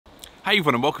Hey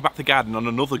everyone and welcome back to the garden on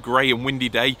another grey and windy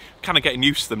day. Kind of getting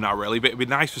used to them now really, but it'd be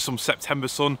nice for some September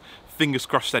sun, fingers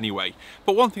crossed anyway.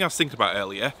 But one thing I was thinking about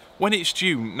earlier, when it's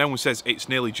June no one says it's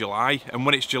nearly July, and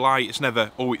when it's July it's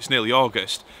never, oh it's nearly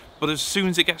August. But as soon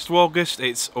as it gets to August,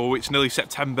 it's, oh, it's nearly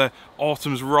September,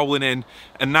 autumn's rolling in,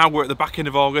 and now we're at the back end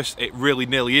of August, it really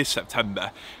nearly is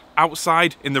September.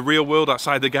 Outside, in the real world,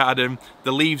 outside the garden,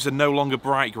 the leaves are no longer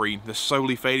bright green, they're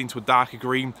slowly fading to a darker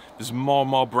green, there's more and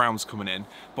more browns coming in.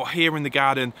 But here in the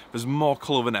garden, there's more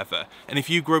colour than ever, and if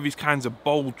you grow these kinds of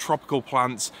bold tropical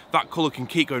plants, that colour can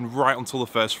keep going right until the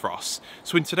first frost.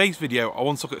 So in today's video, I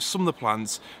want to look at some of the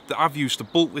plants that I've used to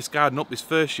bulk this garden up this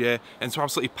first year, and to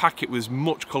absolutely pack it with as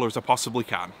much colour as I possibly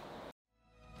can.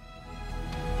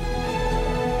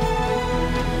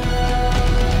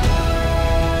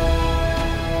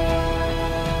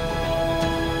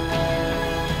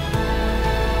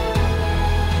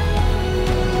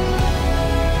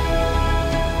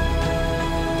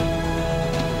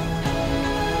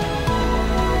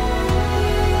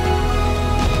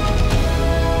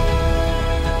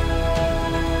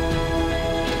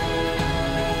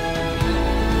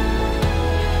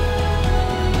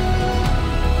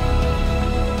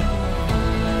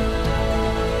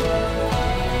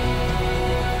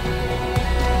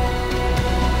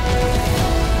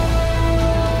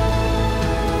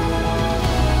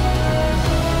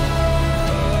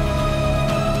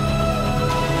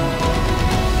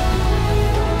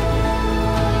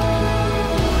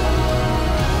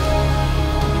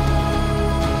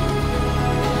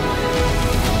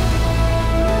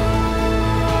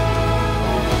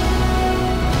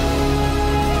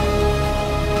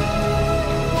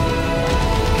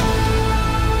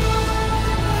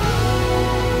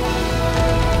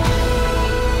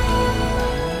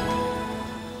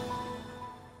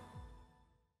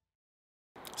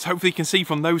 So hopefully you can see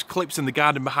from those clips in the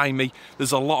garden behind me,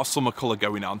 there's a lot of summer colour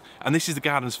going on. And this is the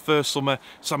garden's first summer,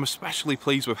 so I'm especially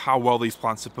pleased with how well these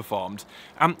plants have performed.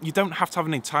 And you don't have to have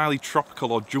an entirely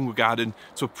tropical or jungle garden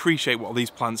to appreciate what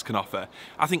these plants can offer.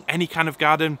 I think any kind of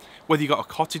garden, whether you've got a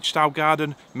cottage style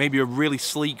garden, maybe a really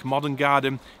sleek modern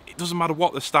garden, it doesn't matter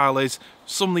what the style is,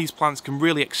 some of these plants can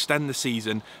really extend the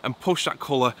season and push that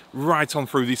colour right on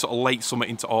through these sort of late summer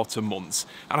into autumn months.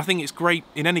 And I think it's great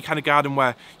in any kind of garden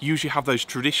where you usually have those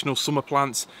traditional summer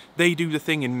plants, they do the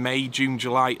thing in May, June,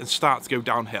 July and start to go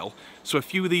downhill. So a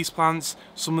few of these plants,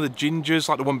 some of the gingers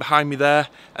like the one behind me there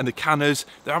and the cannas,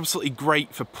 they're absolutely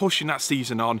great for pushing that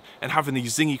season on and having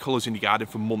these zingy colours in your garden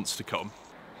for months to come.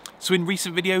 So in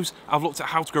recent videos, I've looked at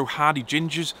how to grow hardy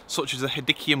gingers, such as the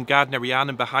Hedychium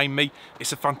gardnerianum behind me.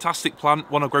 It's a fantastic plant,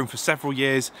 one I've grown for several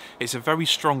years. It's a very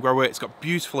strong grower, it's got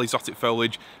beautiful exotic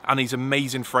foliage, and these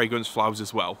amazing fragrance flowers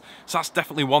as well. So that's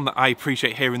definitely one that I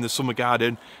appreciate here in the summer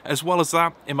garden. As well as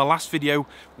that, in my last video,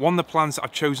 one of the plants that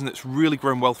I've chosen that's really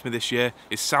grown well for me this year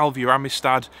is Salvia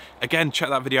amistad. Again, check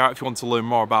that video out if you want to learn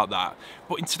more about that.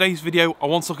 But in today's video, I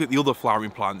want to look at the other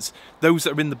flowering plants, those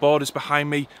that are in the borders behind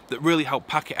me that really help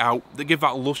pack it out, that give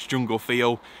that lush jungle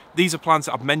feel. These are plants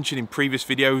that I've mentioned in previous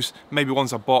videos, maybe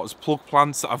ones I've bought as plug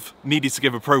plants that I've needed to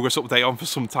give a progress update on for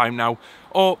some time now,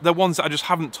 or they're ones that I just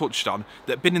haven't touched on,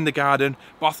 that have been in the garden,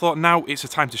 but I thought now it's a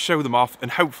time to show them off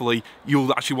and hopefully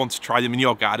you'll actually want to try them in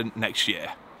your garden next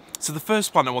year. So the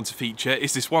first plant I want to feature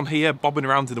is this one here, bobbing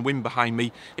around in the wind behind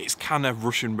me. It's Canna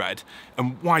Russian Red.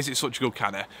 And why is it such a good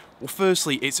canna? Well,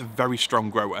 firstly, it's a very strong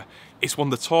grower. It's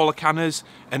one of the taller cannas,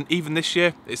 and even this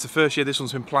year, it's the first year this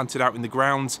one's been planted out in the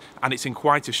grounds, and it's in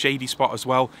quite a shady spot as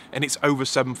well, and it's over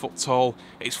 7 foot tall.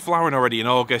 It's flowering already in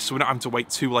August, so we're not having to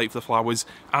wait too late for the flowers,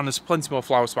 and there's plenty more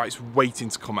flower spikes waiting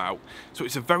to come out. So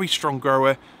it's a very strong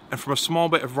grower, and from a small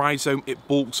bit of rhizome, it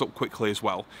bulks up quickly as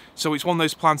well. So it's one of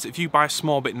those plants that if you buy a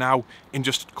small bit now, in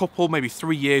just a couple, maybe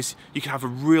 3 years, you can have a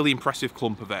really impressive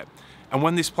clump of it. And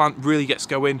when this plant really gets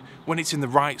going, when it's in the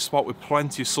right spot with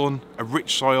plenty of sun, a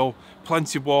rich soil,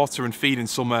 plenty of water and feed in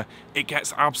summer, it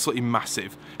gets absolutely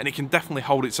massive. And it can definitely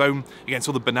hold its own against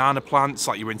other banana plants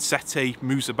like your Inseti,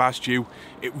 Musabastiu.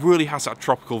 It really has that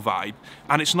tropical vibe.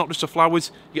 And it's not just the flowers,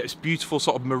 you get this beautiful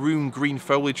sort of maroon green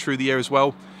foliage through the year as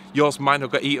well. Yours might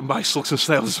not get eaten by slugs and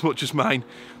snails as much as mine.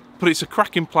 But it's a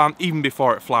cracking plant even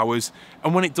before it flowers,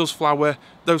 and when it does flower,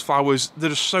 those flowers, they're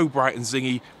just so bright and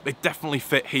zingy, they definitely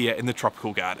fit here in the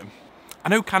tropical garden. I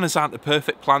know cannas aren't the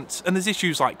perfect plants, and there's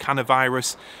issues like canna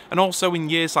virus, and also in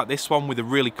years like this one with a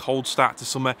really cold start to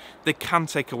summer, they can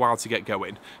take a while to get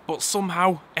going. But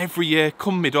somehow, every year,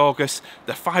 come mid-August,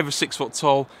 they're 5 or 6 foot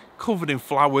tall, covered in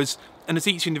flowers, and as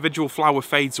each individual flower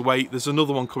fades away, there's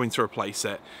another one coming to replace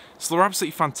it. So they're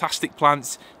absolutely fantastic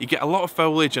plants. You get a lot of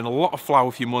foliage and a lot of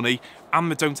flower for your money, and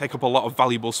they don't take up a lot of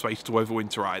valuable space to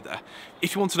overwinter either.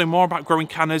 If you want to know more about growing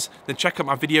cannas, then check out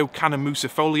my video Canna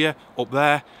Musifolia up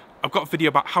there. I've got a video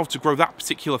about how to grow that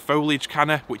particular foliage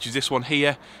canna, which is this one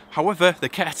here. However, the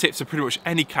care tips are pretty much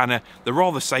any canna. They're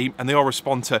all the same and they all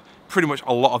respond to pretty much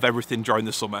a lot of everything during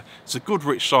the summer. It's a good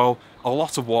rich soil, a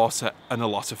lot of water and a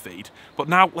lot of feed. But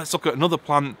now let's look at another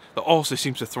plant that also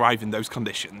seems to thrive in those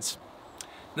conditions.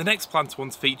 The next plant I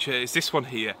want to feature is this one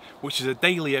here, which is a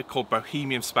dahlia called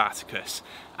Bohemian Spartacus.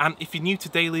 And if you're new to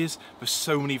dahlias, there's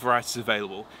so many varieties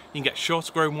available. You can get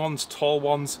shorter grown ones, tall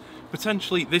ones.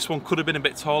 Potentially this one could have been a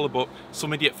bit taller, but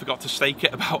some idiot forgot to stake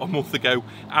it about a month ago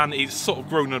and it's sort of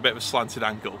grown on a bit of a slanted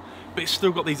angle. But it's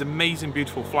still got these amazing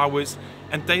beautiful flowers,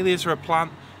 and dahlias are a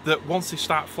plant that once they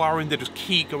start flowering, they just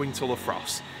keep going till the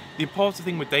frost. The important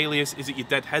thing with dahlias is that you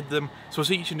deadhead them, so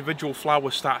as each individual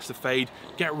flower starts to fade,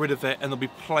 get rid of it and there'll be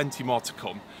plenty more to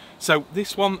come. So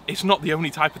this one, it's not the only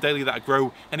type of dahlia that I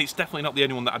grow, and it's definitely not the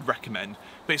only one that I'd recommend,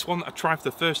 but it's one that I tried for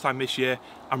the first time this year.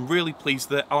 I'm really pleased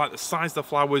that I like the size of the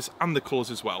flowers and the colours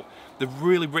as well. They're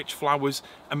really rich flowers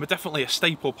and they're definitely a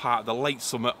staple part of the late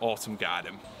summer autumn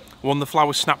garden. One of the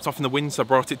flowers snapped off in the wind, so I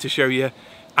brought it to show you.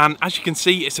 And as you can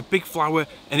see, it's a big flower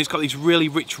and it's got these really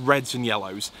rich reds and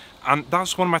yellows. And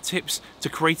that's one of my tips to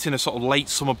creating a sort of late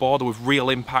summer border with real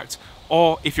impact,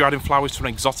 or if you're adding flowers to an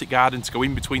exotic garden to go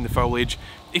in between the foliage.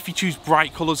 If you choose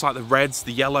bright colours like the reds,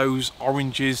 the yellows,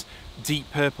 oranges, deep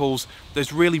purples,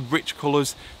 there's really rich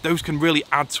colours, those can really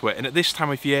add to it. And at this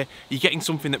time of year, you're getting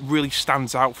something that really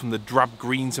stands out from the drab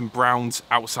greens and browns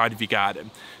outside of your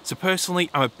garden. So personally,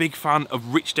 I'm a big fan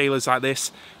of rich dahlias like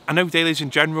this. I know dahlias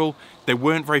in general, they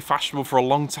weren't very fashionable for a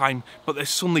long time, but they've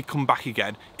suddenly come back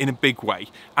again in a big way.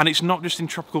 And it's not just in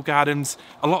tropical gardens.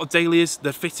 A lot of dahlias,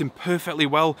 they're fitting perfectly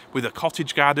well with a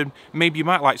cottage garden. Maybe you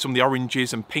might like some of the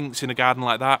oranges and pinks in a garden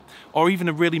like that, or even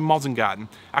a really modern garden.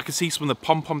 I can see some of the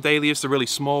pom-pom dahlias, the really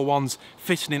small ones,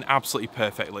 fitting in absolutely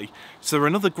perfectly. So they're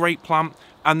another great plant,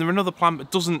 and they're another plant that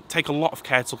doesn't take a lot of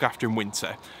care to look after in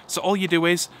winter. So all you do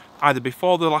is, either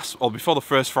before the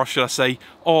first frost should I say,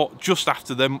 or just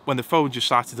after them when the foliage has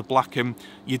started to blacken,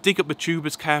 you dig up the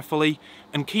tubers carefully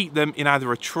and keep them in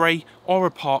either a tray or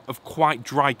a pot of quite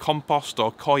dry compost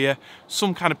or coir,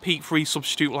 some kind of peat-free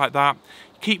substitute like that.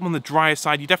 Keep them on the drier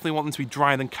side. You definitely want them to be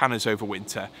drier than cannas over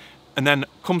winter. And then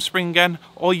come spring again,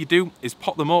 all you do is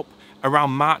pot them up.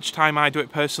 Around March time I do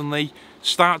it personally,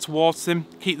 start to water them,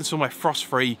 keep them somewhere frost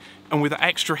free, and with that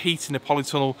extra heat in the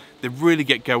polytunnel, they really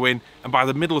get going, and by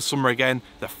the middle of summer again,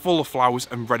 they're full of flowers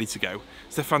and ready to go.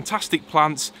 So they're fantastic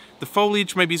plants. The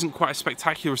foliage maybe isn't quite as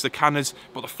spectacular as the cannas,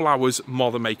 but the flowers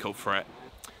more than make up for it.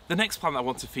 The next plant I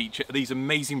want to feature are these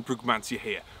amazing Brugmansia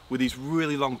here, with these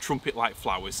really long trumpet-like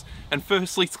flowers. And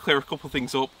firstly, to clear a couple of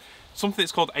things up, something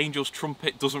that's called Angel's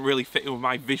Trumpet doesn't really fit in with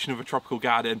my vision of a tropical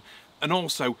garden. And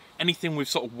also, anything with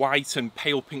sort of white and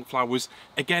pale pink flowers,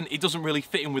 again, it doesn't really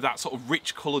fit in with that sort of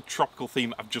rich coloured tropical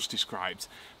theme I've just described.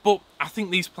 But I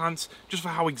think these plants, just for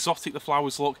how exotic the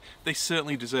flowers look, they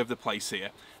certainly deserve their place here.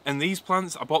 And these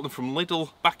plants, I bought them from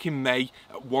Lidl back in May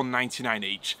at £1.99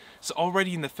 each. So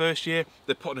already in the first year,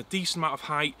 they're put on a decent amount of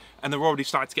height, and they're already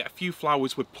starting to get a few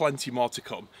flowers with plenty more to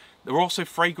come. They're also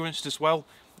fragranced as well.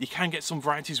 You can get some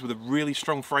varieties with a really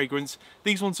strong fragrance.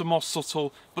 These ones are more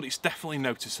subtle, but it's definitely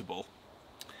noticeable.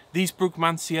 These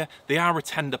Brugmansia, they are a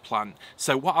tender plant,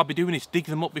 so what I'll be doing is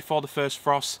digging them up before the first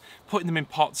frost, putting them in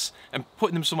pots and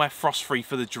putting them somewhere frost free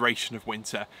for the duration of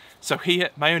winter. So here,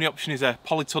 my only option is a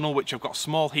polytunnel, which I've got a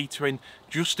small heater in,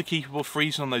 just to keep above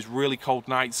freezing on those really cold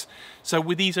nights. So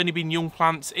with these only being young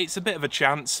plants, it's a bit of a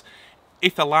chance.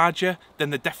 If they're larger,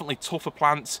 then they're definitely tougher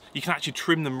plants. You can actually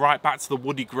trim them right back to the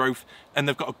woody growth, and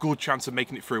they've got a good chance of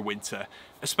making it through winter.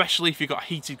 Especially if you've got a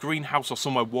heated greenhouse or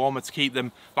somewhere warmer to keep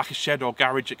them, like a shed or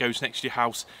garage that goes next to your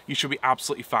house, you should be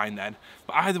absolutely fine then.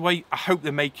 But either way, I hope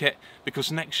they make it,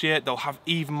 because next year they'll have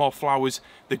even more flowers.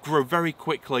 They grow very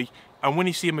quickly, and when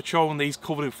you see a mature one of these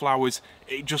covered in flowers,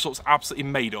 it just looks absolutely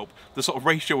made up. The sort of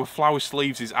ratio of flowers to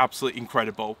leaves is absolutely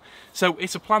incredible. So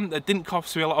it's a plant that didn't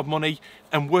cost me a lot of money,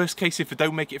 and worst case, if I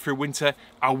don't make it through winter,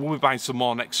 I will be buying some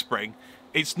more next spring.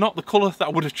 It's not the colour that I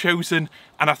would have chosen,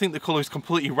 and I think the colour is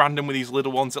completely random with these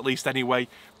little ones at least anyway,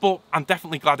 but I'm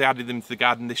definitely glad I added them to the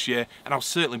garden this year, and I'll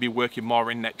certainly be working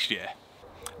more in next year.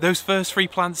 Those first three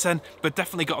plants then, but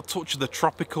definitely got a touch of the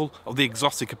tropical or the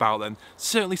exotic about them.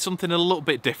 Certainly something a little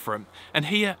bit different. And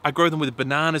here I grow them with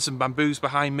bananas and bamboos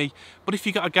behind me, but if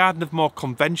you've got a garden of more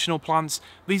conventional plants,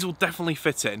 these will definitely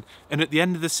fit in. And at the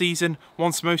end of the season,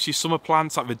 once most of your summer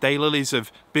plants like the daylilies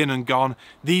have been and gone,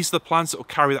 these are the plants that will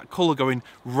carry that colour going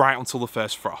right until the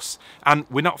first frost. And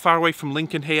we're not far away from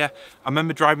Lincoln here. I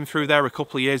remember driving through there a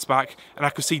couple of years back and I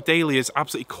could see dahlias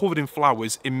absolutely covered in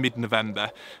flowers in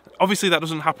mid-November. Obviously that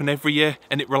doesn't happen every year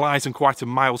and it relies on quite a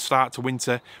mild start to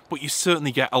winter, but you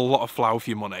certainly get a lot of flower for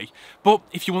your money. But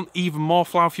if you want even more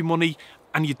flower for your money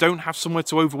and you don't have somewhere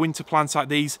to overwinter plants like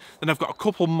these, then I've got a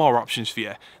couple more options for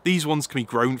you. These ones can be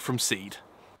grown from seed.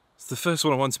 The first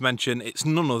one I want to mention, it's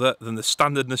none other than the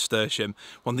standard Nasturtium,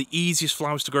 one of the easiest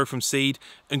flowers to grow from seed,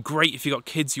 and great if you've got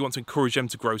kids you want to encourage them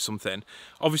to grow something.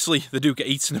 Obviously they do get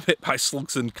eaten a bit by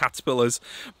slugs and caterpillars,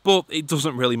 but it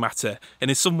doesn't really matter, and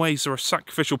in some ways they're a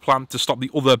sacrificial plant to stop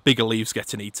the other bigger leaves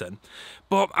getting eaten.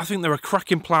 But I think they're a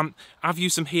cracking plant. I've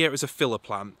used them here as a filler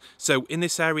plant. So in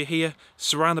this area here,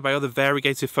 surrounded by other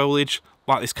variegated foliage,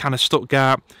 like this Canna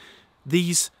Stuttgart,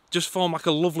 these just form like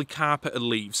a lovely carpet of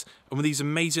leaves, and with these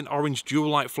amazing orange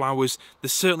jewel-like flowers, they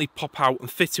certainly pop out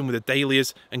and fit in with the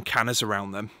dahlias and cannas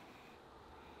around them.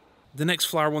 The next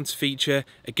flower I want to feature,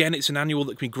 again it's an annual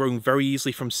that can be grown very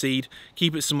easily from seed,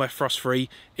 keep it somewhere frost-free,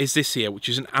 is this here, which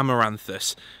is an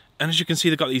Amaranthus. And as you can see,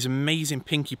 they've got these amazing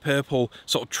pinky purple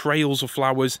sort of trails of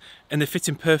flowers, and they're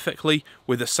fitting perfectly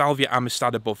with the Salvia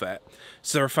amistad above it.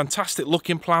 So they're a fantastic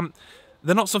looking plant.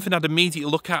 They're not something I'd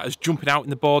immediately look at as jumping out in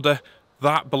the border.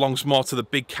 That belongs more to the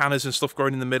big cannas and stuff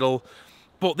growing in the middle.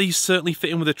 But these certainly fit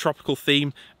in with a tropical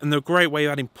theme, and they're a great way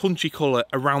of adding punchy colour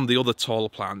around the other taller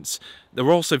plants.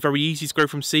 They're also very easy to grow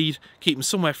from seed, keep them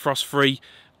somewhere frost-free,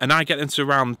 and I get them to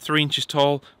around 3 inches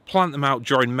tall, plant them out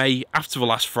during May after the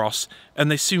last frost,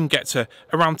 and they soon get to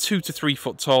around 2 to 3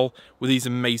 foot tall with these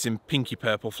amazing pinky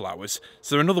purple flowers.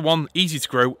 So they're another one, easy to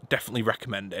grow, definitely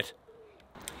recommended.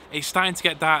 It's starting to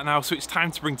get dark now, so it's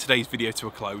time to bring today's video to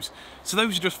a close. So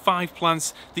those are just 5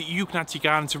 plants that you can add to your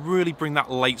garden to really bring that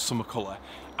late summer colour.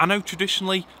 I know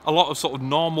traditionally, a lot of sort of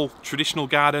normal traditional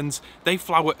gardens, they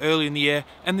flower early in the year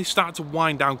and they start to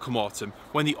wind down come autumn,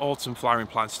 when the autumn flowering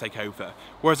plants take over.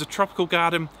 Whereas a tropical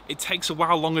garden, it takes a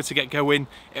while longer to get going.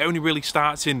 It only really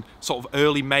starts in sort of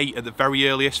early May at the very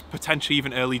earliest, potentially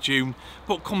even early June.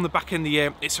 But come the back end of the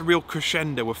year, it's a real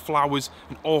crescendo with flowers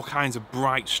and all kinds of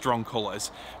bright, strong colours.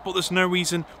 But there's no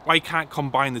reason why you can't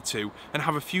combine the two and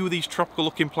have a few of these tropical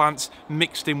looking plants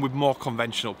mixed in with more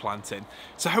conventional planting.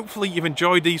 So hopefully you've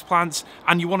enjoyed these plants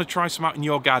and you want to try some out in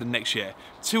your garden next year.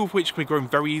 2 of which can be grown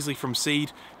very easily from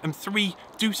seed, and 3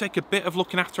 do take a bit of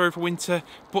looking after over winter,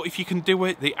 but if you can do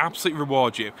it, they absolutely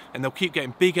reward you and they'll keep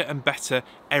getting bigger and better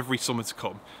every summer to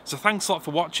come. So thanks a lot for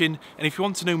watching, and if you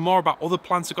want to know more about other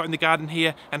plants I've got in the garden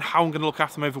here and how I'm going to look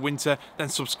after them over winter, then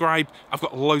subscribe. I've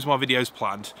got loads more videos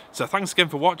planned. So thanks again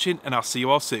for watching, and I'll see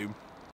you all soon.